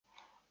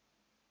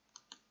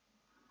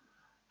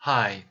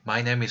Hi,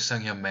 my name is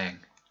Maeng.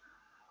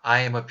 I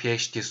am a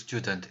PhD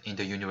student in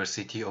the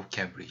University of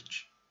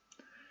Cambridge.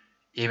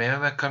 In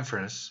my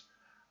conference,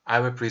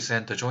 I will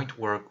present the joint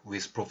work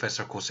with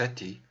Professor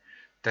Cossetti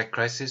that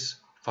crises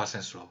fast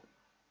and slow.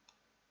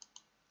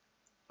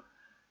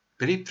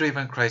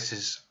 Belief-driven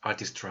crises are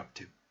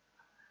disruptive.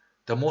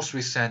 The most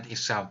recent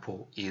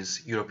example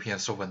is European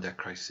sovereign debt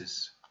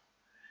crisis.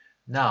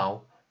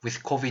 Now,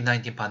 with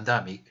COVID-19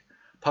 pandemic,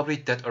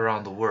 public debt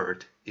around the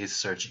world is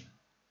surging.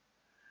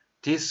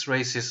 This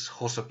raises a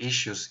host of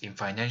issues in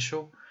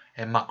financial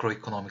and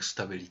macroeconomic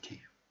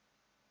stability.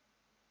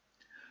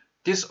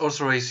 This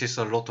also raises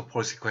a lot of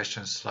policy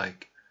questions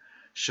like,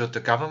 should the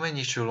government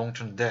issue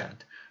long-term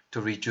debt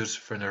to reduce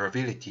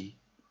vulnerability?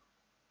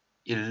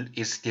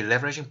 Is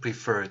deleveraging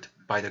preferred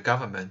by the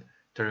government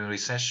during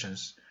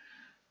recessions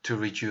to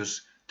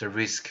reduce the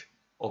risk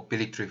of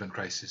belief-driven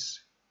crisis?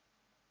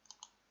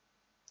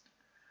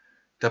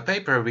 The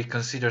paper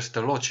reconsiders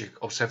the logic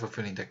of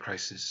self-fulfilling debt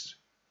crisis.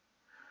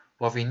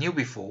 What we knew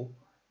before,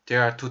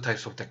 there are two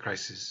types of debt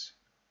crisis.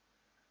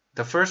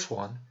 The first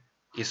one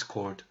is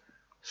called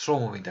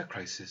slow-moving debt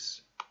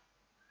crisis.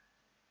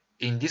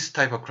 In this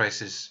type of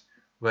crisis,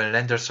 when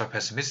lenders are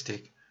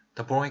pessimistic,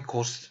 the borrowing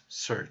costs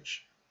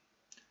surge.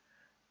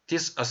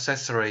 This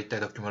accelerates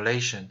debt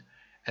accumulation,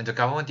 and the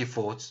government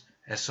defaults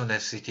as soon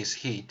as it is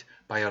hit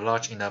by a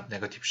large enough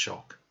negative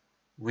shock,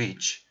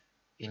 which,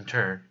 in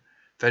turn,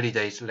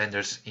 validates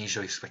lenders'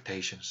 initial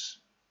expectations.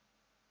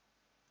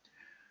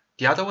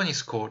 The other one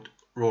is called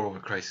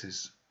rollover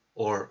crisis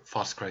or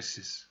fast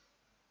crisis.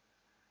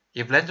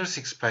 If lenders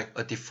expect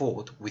a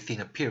default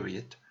within a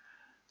period,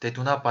 they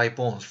do not buy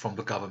bonds from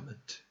the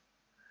government.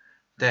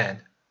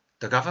 Then,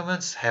 the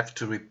governments have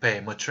to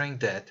repay maturing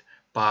debt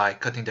by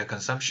cutting their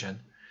consumption,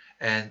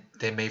 and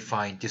they may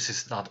find this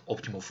is not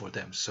optimal for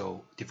them,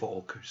 so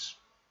default occurs.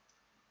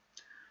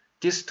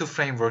 These two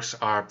frameworks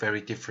are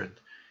very different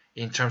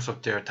in terms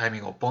of their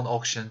timing of bond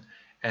auction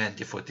and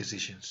default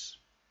decisions.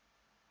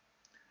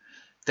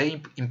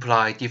 They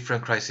imply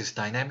different crisis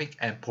dynamic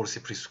and policy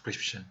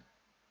prescription.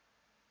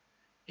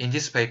 In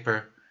this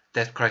paper,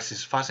 Debt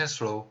Crisis Fast and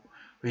Slow,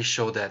 we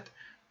show that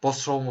both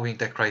slow-moving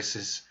debt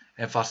crisis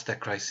and fast debt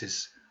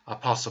crisis are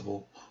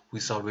possible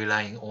without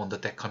relying on the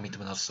debt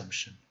commitment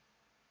assumption.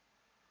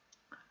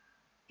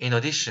 In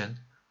addition,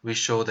 we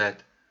show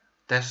that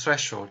debt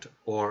threshold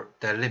or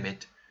debt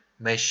limit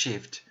may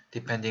shift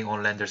depending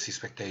on lenders'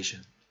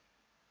 expectation.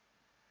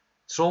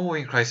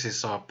 Slow-moving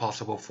crises are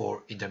possible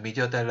for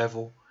intermediate debt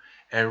level,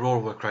 and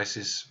rollover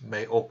crises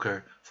may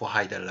occur for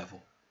high debt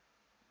level.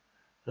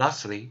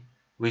 Lastly,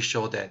 we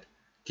show that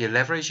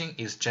deleveraging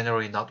is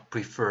generally not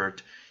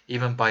preferred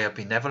even by a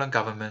benevolent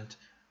government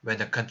when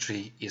the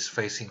country is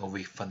facing a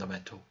weak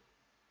fundamental.